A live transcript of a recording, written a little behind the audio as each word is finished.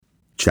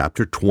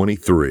Chapter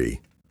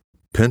 23,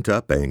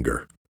 Pent-Up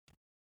Anger.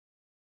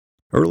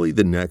 Early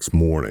the next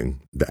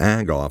morning, the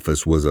Ag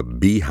office was a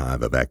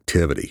beehive of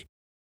activity.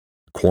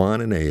 Quan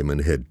and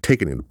Eamon had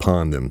taken it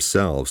upon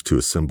themselves to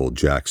assemble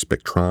Jack's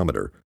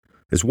spectrometer,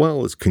 as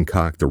well as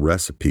concoct the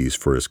recipes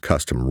for his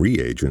custom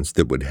reagents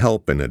that would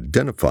help in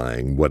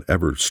identifying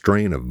whatever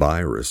strain of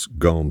virus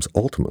Gomes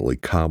ultimately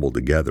cobbled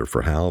together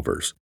for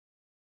Halvers.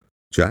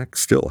 Jack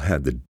still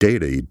had the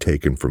data he'd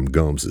taken from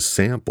Gomes'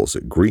 samples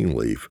at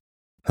Greenleaf.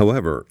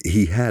 However,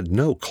 he had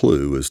no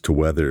clue as to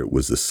whether it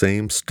was the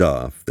same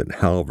stuff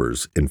that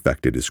Halvers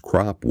infected his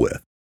crop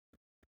with.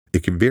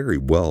 It could very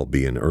well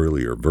be an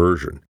earlier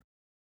version.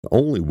 The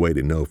only way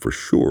to know for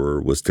sure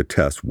was to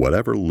test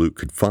whatever Luke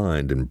could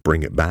find and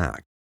bring it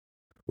back.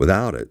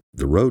 Without it,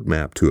 the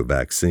roadmap to a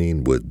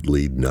vaccine would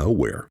lead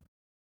nowhere.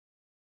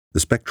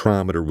 The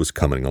spectrometer was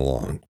coming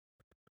along.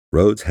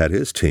 Rhodes had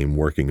his team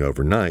working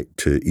overnight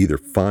to either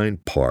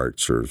find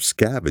parts or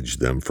scavenge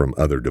them from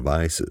other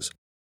devices.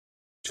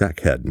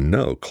 Jack had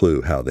no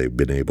clue how they'd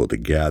been able to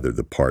gather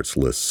the parts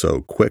list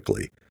so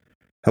quickly.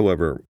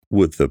 However,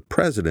 with the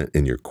president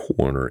in your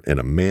corner and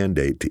a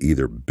mandate to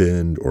either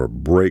bend or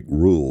break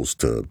rules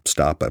to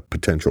stop a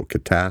potential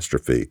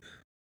catastrophe,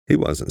 he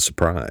wasn't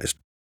surprised.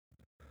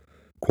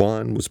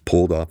 Quan was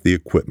pulled off the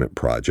equipment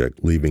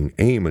project, leaving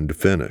Eamon to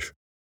finish.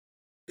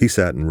 He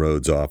sat in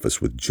Rhodes' office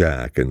with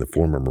Jack and the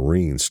former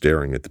Marine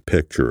staring at the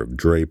picture of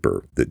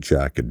Draper that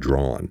Jack had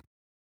drawn.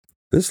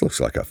 "This looks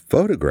like a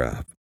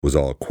photograph," was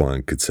all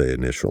Quan could say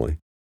initially.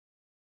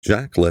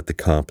 Jack let the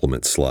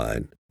compliment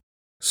slide.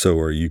 "So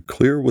are you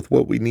clear with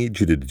what we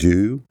need you to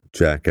do?"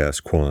 Jack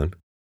asked Quan.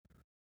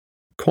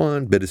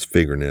 Quan bit his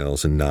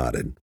fingernails and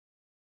nodded.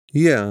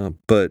 "Yeah,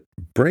 but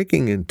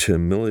breaking into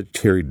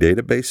military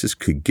databases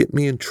could get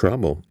me in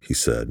trouble," he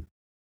said.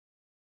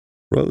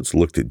 Rhodes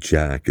looked at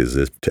Jack as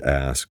if to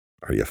ask,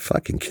 "Are you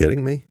fucking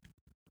kidding me?"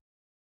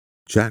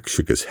 Jack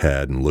shook his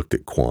head and looked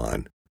at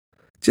Quan.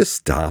 "Just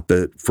stop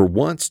it. For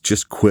once,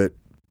 just quit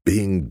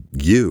being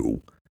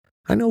you.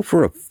 I know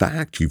for a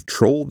fact you've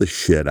trolled the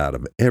shit out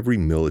of every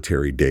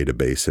military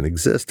database in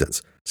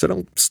existence, so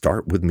don't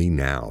start with me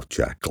now,"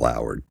 Jack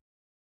glowered.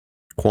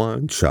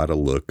 Quan shot a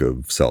look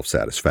of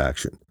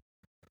self-satisfaction.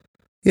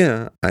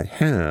 "Yeah, I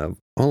have.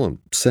 All I'm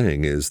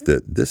saying is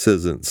that this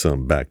isn't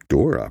some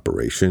backdoor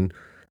operation.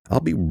 I'll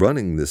be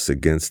running this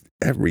against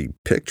every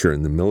picture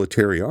in the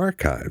military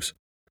archives.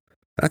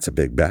 That's a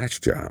big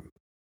batch job.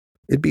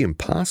 It'd be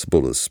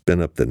impossible to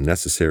spin up the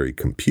necessary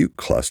compute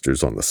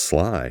clusters on the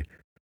sly.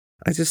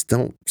 I just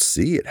don't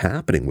see it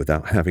happening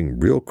without having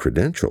real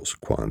credentials,"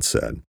 Quan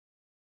said.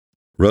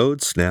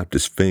 Rhodes snapped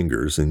his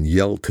fingers and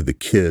yelled to the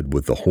kid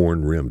with the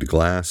horn-rimmed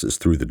glasses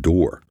through the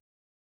door.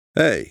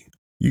 "Hey,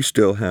 you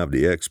still have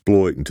the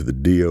exploit into the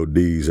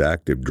DOD's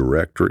Active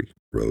Directory?"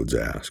 Rhodes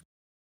asked.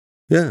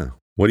 "Yeah,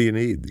 what do you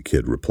need?" the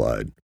kid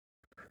replied.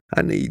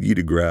 "I need you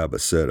to grab a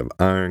set of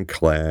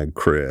ironclad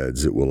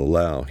creds that will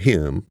allow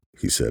him,"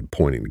 he said,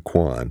 pointing to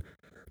Quan,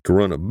 "to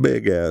run a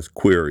big-ass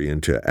query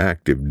into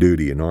active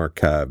duty and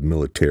archive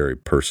military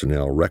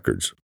personnel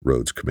records,"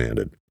 Rhodes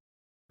commanded.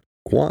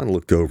 Quan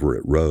looked over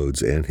at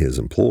Rhodes and his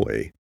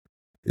employee.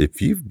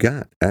 "If you've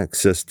got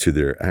access to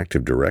their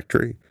Active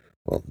Directory,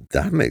 well,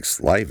 that makes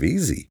life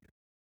easy.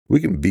 We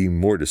can be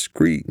more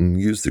discreet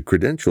and use the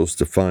credentials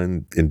to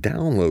find and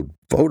download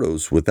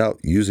photos without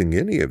using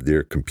any of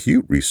their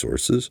compute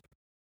resources.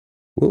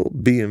 We'll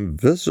be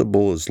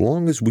invisible as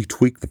long as we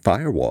tweak the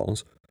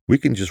firewalls. We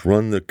can just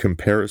run the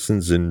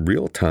comparisons in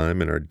real time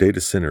in our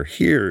data center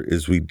here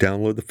as we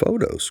download the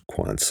photos,"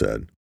 Quan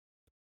said.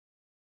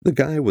 The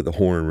guy with the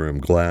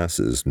horn-rimmed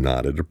glasses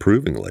nodded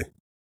approvingly.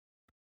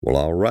 "Well,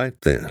 all right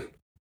then.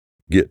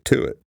 Get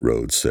to it,"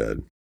 Rhodes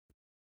said.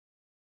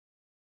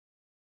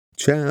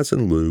 Chaz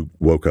and Luke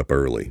woke up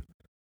early,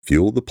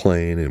 fueled the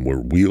plane, and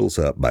were wheels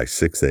up by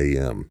 6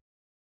 a.m.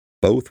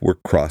 Both were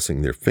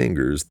crossing their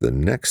fingers the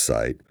next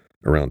site,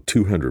 around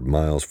 200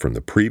 miles from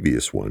the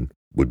previous one,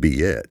 would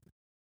be it.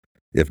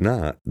 If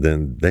not,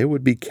 then they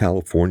would be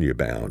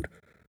California-bound,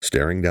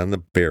 staring down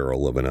the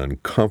barrel of an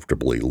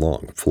uncomfortably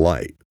long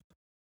flight.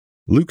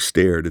 Luke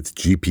stared at the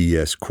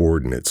GPS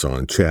coordinates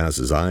on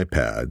Chaz's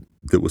iPad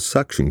that was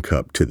suction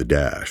cupped to the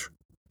dash.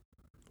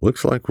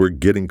 "Looks like we're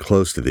getting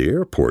close to the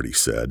airport," he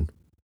said.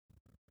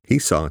 He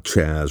saw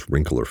Chaz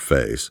wrinkle her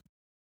face,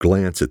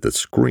 glance at the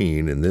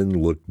screen, and then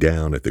look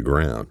down at the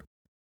ground.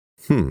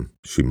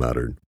 She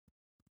muttered.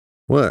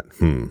 "What,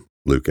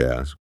 Luke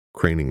asked,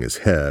 craning his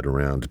head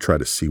around to try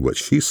to see what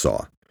she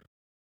saw.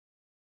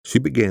 She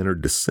began her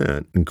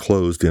descent and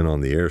closed in on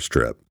the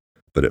airstrip,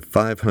 but at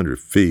 500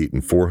 feet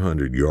and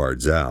 400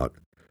 yards out,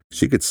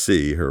 she could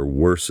see her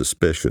worst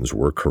suspicions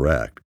were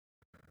correct.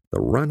 The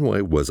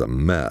runway was a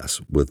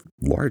mess, with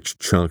large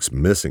chunks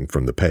missing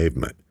from the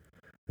pavement.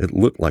 It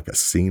looked like a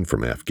scene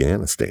from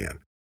Afghanistan.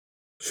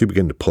 She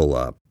began to pull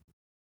up.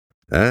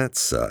 "That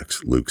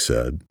sucks," Luke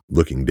said,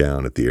 looking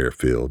down at the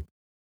airfield.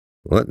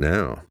 "What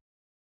now?"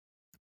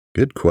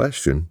 "Good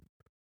question.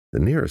 The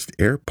nearest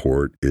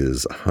airport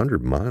is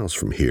 100 miles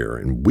from here,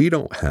 and we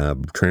don't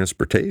have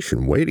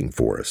transportation waiting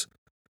for us.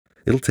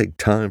 It'll take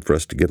time for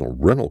us to get a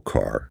rental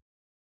car.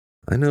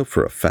 I know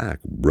for a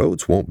fact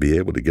Rhodes won't be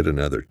able to get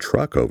another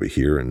truck over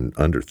here in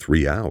under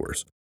 3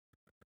 hours.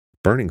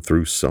 Burning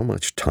through so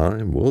much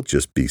time, we'll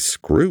just be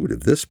screwed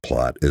if this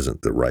plot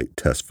isn't the right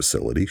test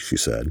facility, she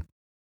said.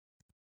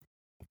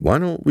 Why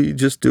don't we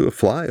just do a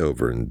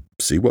flyover and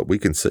see what we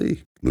can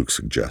see? Luke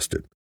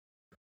suggested.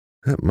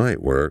 That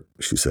might work,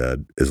 she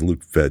said, as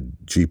Luke fed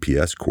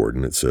GPS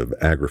coordinates of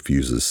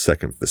Agrifuse's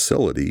second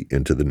facility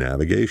into the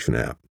navigation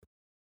app.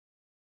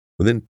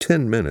 Within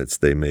 10 minutes,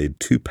 they made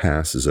 2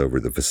 passes over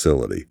the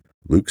facility,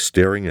 Luke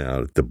staring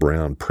out at the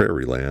brown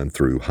prairie land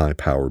through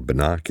high-powered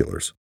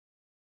binoculars.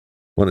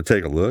 Want to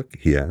take a look?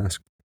 He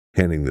asked,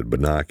 handing the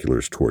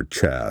binoculars toward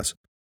Chaz.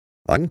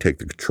 I can take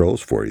the controls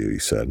for you, he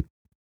said.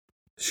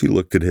 She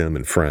looked at him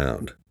and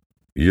frowned.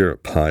 You're a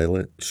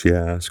pilot? She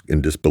asked,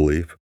 in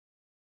disbelief.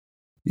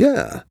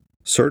 Yeah,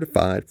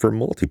 certified for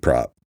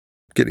multiprop.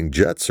 Getting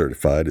jet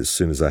certified as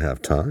soon as I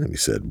have time, he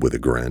said with a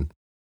grin.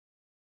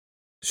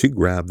 She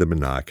grabbed the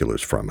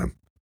binoculars from him.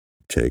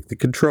 Take the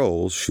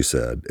controls, she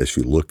said, as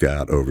she looked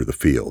out over the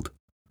field.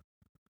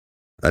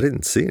 I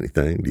didn't see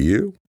anything, do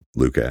you?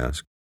 Luke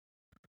asked.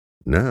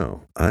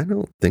 No, I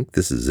don't think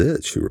this is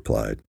it, she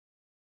replied.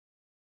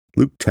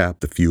 Luke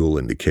tapped the fuel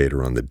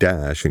indicator on the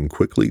dash and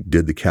quickly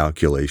did the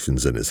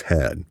calculations in his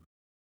head.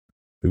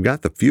 We've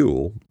got the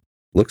fuel.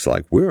 Looks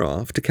like we're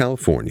off to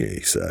California,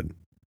 he said.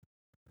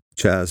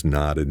 Chaz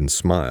nodded and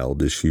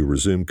smiled as she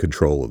resumed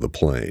control of the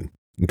plane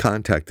and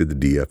contacted the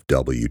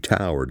DFW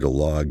tower to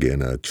log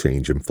in a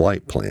change in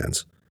flight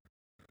plans.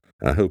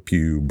 I hope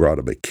you brought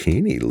a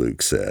bikini,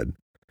 Luke said,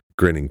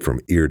 grinning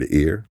from ear to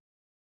ear.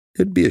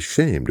 It'd be a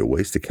shame to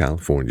waste a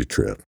California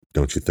trip,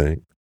 don't you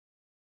think?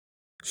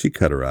 She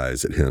cut her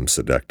eyes at him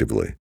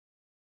seductively.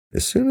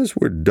 As soon as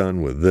we're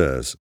done with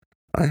this,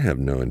 I have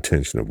no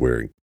intention of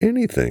wearing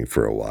anything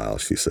for a while,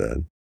 she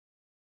said.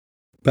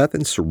 Beth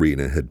and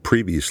Sarina had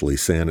previously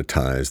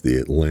sanitized the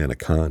Atlanta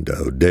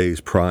condo days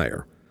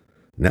prior.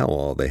 Now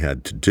all they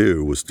had to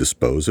do was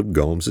dispose of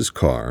Gomes's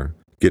car,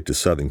 get to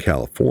Southern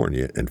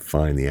California, and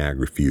find the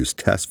Agrifuse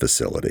test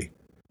facility.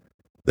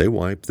 They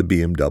wiped the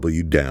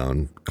BMW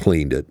down,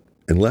 cleaned it,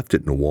 and left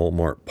it in a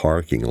Walmart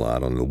parking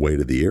lot on the way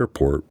to the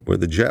airport where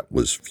the jet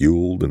was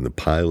fueled and the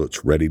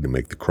pilots ready to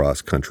make the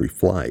cross-country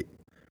flight.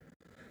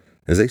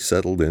 As they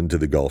settled into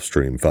the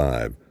Gulfstream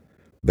 5,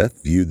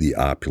 Beth viewed the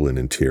opulent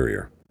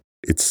interior,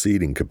 its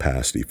seating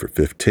capacity for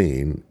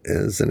 15,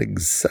 as an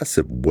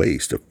excessive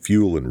waste of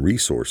fuel and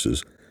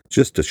resources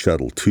just to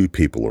shuttle 2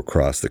 people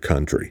across the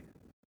country.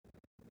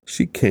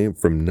 She came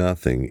from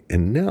nothing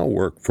and now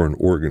worked for an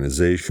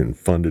organization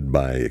funded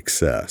by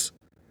excess.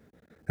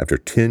 After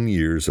 10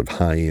 years of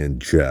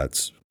high-end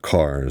jets,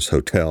 cars,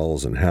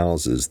 hotels, and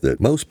houses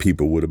that most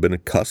people would have been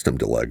accustomed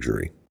to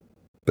luxury.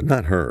 But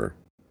not her.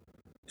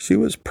 She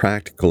was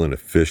practical and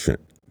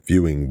efficient,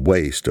 viewing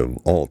waste of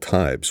all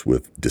types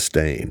with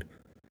disdain.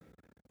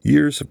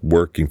 Years of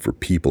working for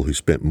people who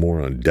spent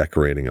more on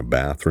decorating a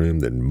bathroom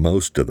than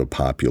most of the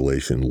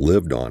population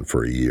lived on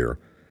for a year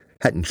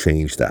hadn't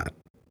changed that.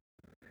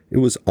 It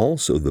was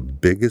also the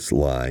biggest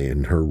lie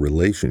in her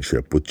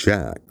relationship with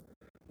Jack,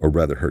 or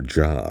rather her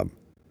job.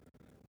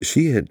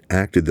 She had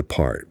acted the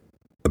part,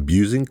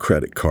 abusing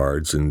credit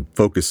cards and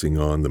focusing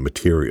on the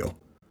material.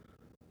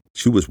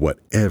 She was what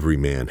every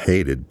man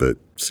hated but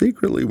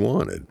secretly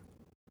wanted.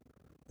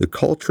 The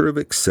culture of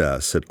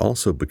excess had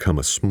also become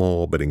a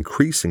small but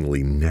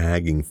increasingly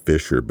nagging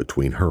fissure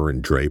between her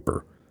and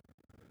Draper.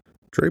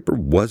 Draper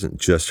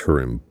wasn't just her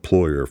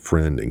employer,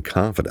 friend, and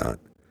confidant.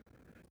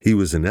 He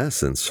was in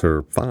essence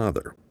her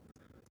father,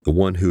 the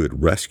one who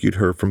had rescued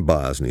her from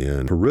Bosnia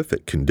in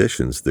horrific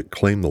conditions that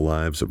claimed the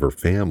lives of her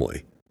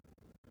family.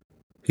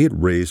 He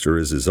had raised her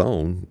as his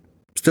own.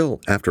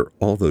 Still, after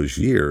all those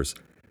years,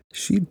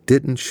 she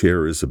didn't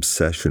share his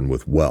obsession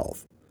with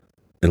wealth.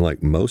 And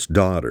like most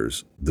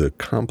daughters, the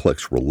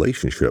complex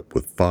relationship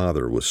with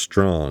father was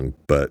strong,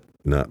 but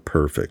not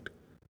perfect.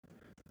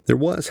 There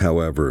was,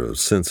 however, a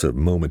sense of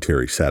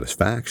momentary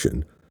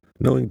satisfaction,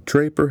 knowing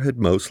Draper had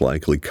most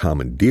likely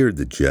commandeered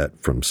the jet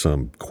from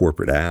some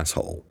corporate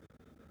asshole.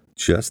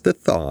 Just the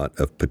thought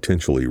of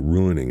potentially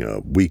ruining a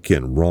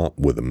weekend romp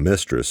with a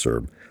mistress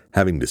or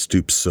having to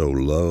stoop so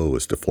low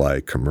as to fly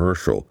a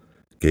commercial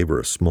gave her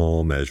a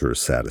small measure of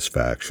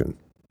satisfaction.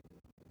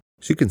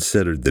 She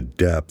considered the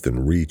depth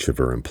and reach of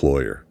her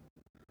employer.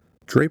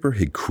 Draper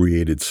had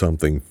created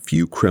something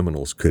few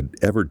criminals could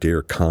ever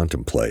dare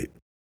contemplate,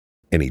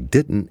 and he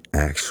didn't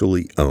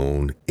actually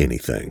own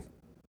anything.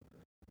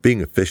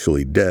 Being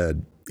officially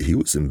dead, he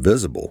was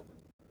invisible.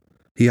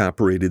 He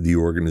operated the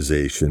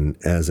organization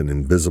as an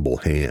invisible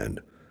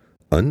hand,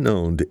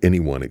 unknown to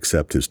anyone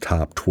except his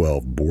top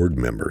 12 board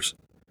members.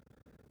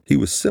 He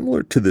was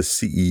similar to the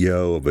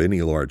CEO of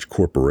any large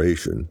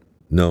corporation,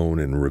 known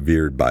and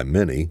revered by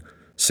many,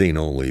 seen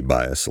only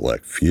by a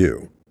select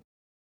few.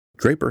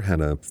 Draper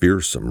had a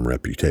fearsome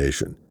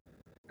reputation.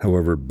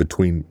 However,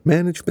 between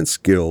management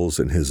skills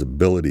and his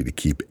ability to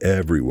keep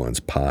everyone's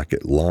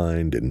pocket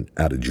lined and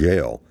out of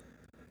jail,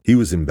 he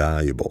was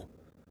invaluable,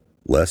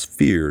 less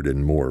feared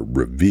and more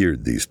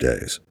revered these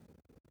days.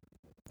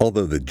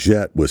 Although the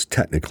jet was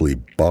technically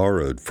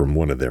borrowed from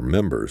one of their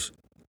members,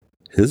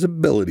 his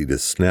ability to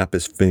snap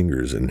his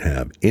fingers and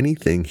have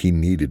anything he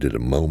needed at a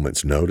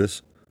moment's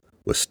notice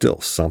was still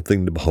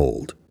something to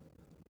behold.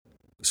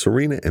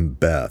 Sarina and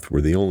Beth were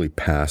the only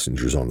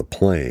passengers on the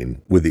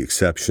plane, with the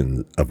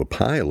exception of a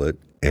pilot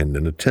and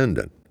an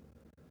attendant.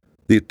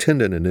 The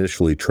attendant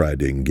initially tried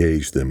to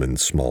engage them in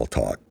small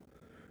talk.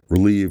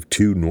 Relieved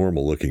two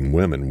normal-looking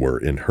women were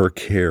in her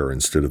care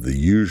instead of the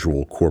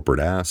usual corporate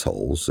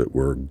assholes that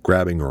were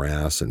grabbing her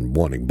ass and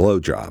wanting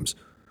blowjobs.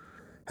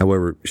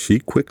 However, she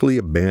quickly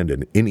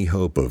abandoned any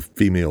hope of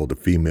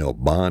female-to-female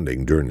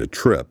bonding during the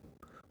trip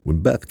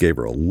when Beth gave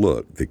her a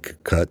look that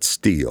could cut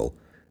steel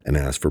and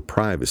asked for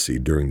privacy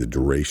during the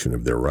duration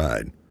of their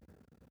ride.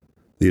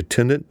 The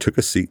attendant took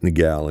a seat in the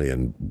galley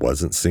and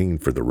wasn't seen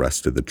for the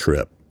rest of the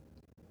trip.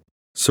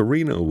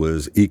 Sarina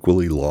was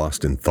equally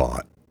lost in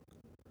thought.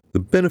 The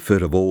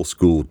benefit of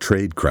old-school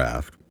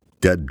tradecraft,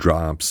 dead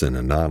drops and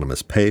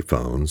anonymous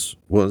payphones,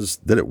 was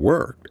that it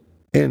worked,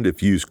 and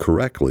if used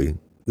correctly,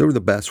 they were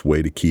the best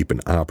way to keep an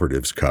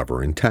operative's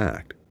cover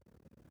intact.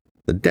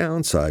 The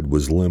downside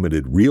was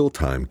limited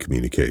real-time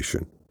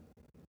communication.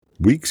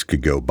 Weeks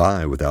could go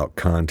by without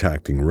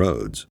contacting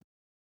Rhodes.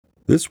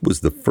 This was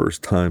the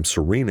first time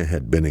Sarina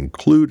had been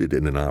included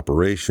in an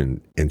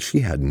operation, and she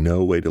had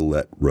no way to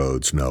let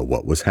Rhodes know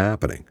what was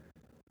happening.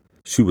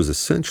 She was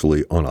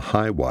essentially on a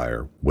high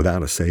wire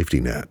without a safety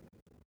net.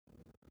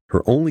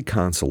 Her only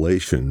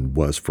consolation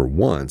was, for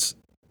once,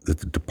 that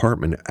the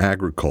Department of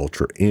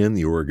Agriculture and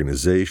the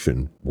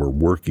organization were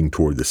working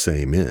toward the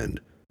same end.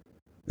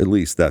 At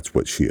least that's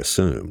what she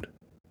assumed.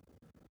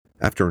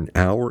 After an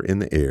hour in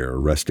the air,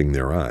 resting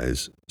their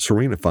eyes,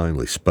 Sarina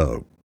finally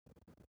spoke.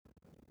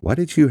 "Why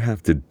did you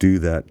have to do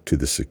that to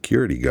the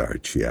security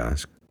guard?" she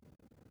asked.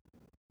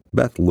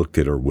 Beth looked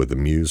at her with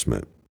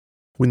amusement.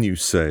 "When you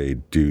say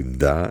do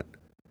that,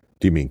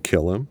 do you mean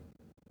kill him?"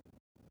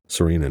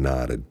 Sarina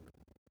nodded.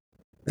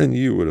 "And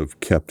you would have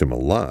kept him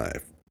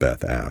alive?"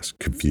 Beth asked,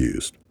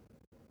 confused.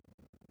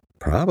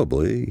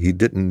 "Probably. He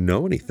didn't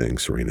know anything,"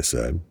 Sarina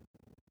said.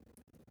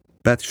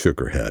 Beth shook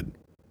her head.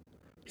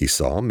 "He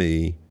saw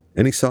me,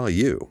 and he saw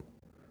you.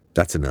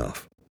 That's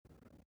enough.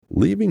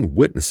 Leaving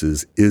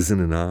witnesses isn't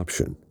an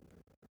option.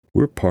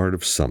 We're part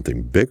of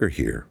something bigger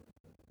here."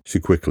 She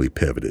quickly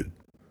pivoted.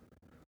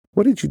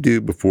 "What did you do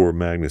before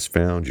Magnus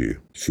found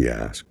you?" she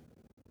asked.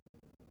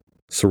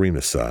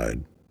 Sarina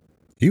sighed.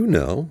 "You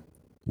know,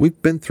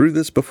 we've been through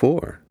this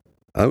before.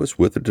 I was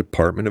with the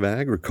Department of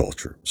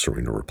Agriculture,"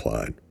 Sarina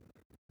replied.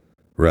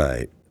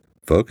 "Right.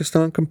 Focused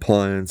on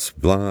compliance,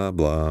 blah,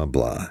 blah,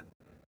 blah.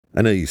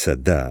 I know you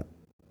said that.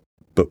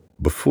 But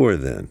before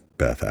then,"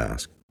 Beth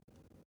asked.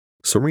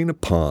 Sarina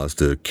paused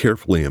to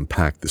carefully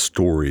unpack the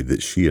story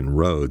that she and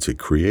Rhodes had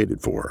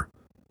created for her.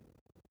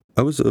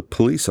 "I was a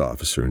police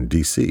officer in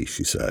D.C.,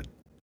 she said.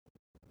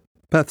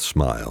 Beth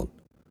smiled.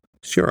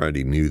 She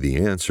already knew the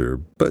answer,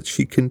 but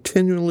she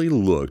continually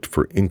looked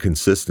for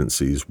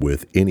inconsistencies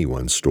with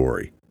anyone's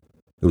story.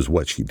 It was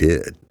what she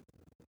did.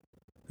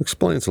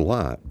 "Explains a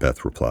lot,"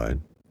 Beth replied.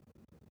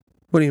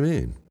 "What do you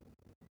mean?"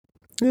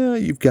 "Yeah,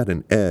 you've got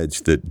an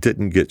edge that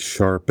didn't get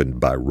sharpened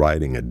by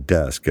riding a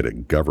desk at a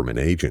government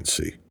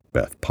agency."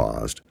 Beth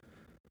paused.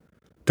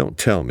 "Don't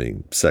tell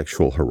me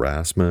sexual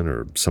harassment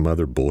or some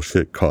other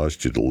bullshit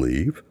caused you to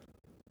leave?"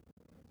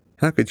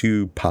 "How could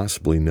you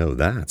possibly know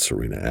that?"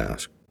 Sarina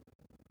asked.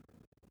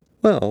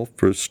 "Well,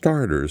 for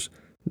starters,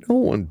 no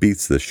one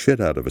beats the shit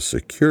out of a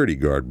security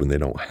guard when they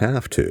don't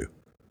have to.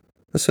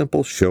 A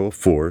simple show of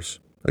force,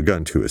 a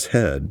gun to his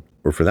head,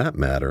 or for that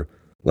matter,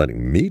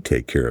 letting me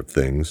take care of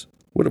things,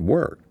 would have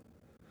worked.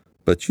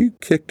 But you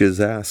kicked his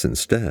ass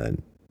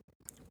instead."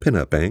 "Pin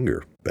up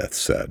anger," Beth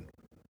said.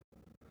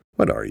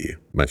 "What are you,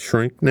 my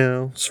shrink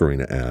now?"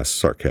 Sarina asked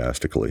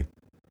sarcastically.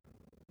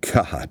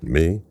 "God,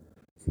 me?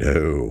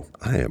 No,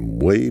 I am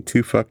way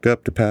too fucked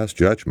up to pass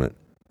judgment."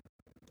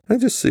 "I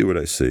just see what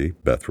I see,"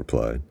 Beth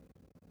replied.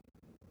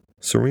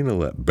 Sarina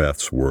let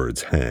Beth's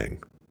words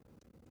hang.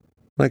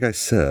 "Like I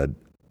said,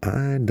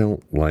 I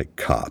don't like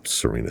cops,"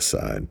 Sarina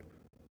sighed.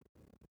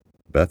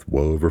 Beth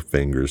wove her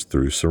fingers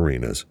through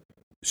Sarina's,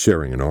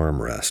 sharing an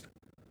armrest.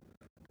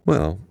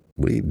 "Well,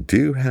 we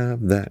do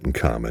have that in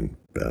common,"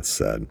 Beth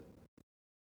said.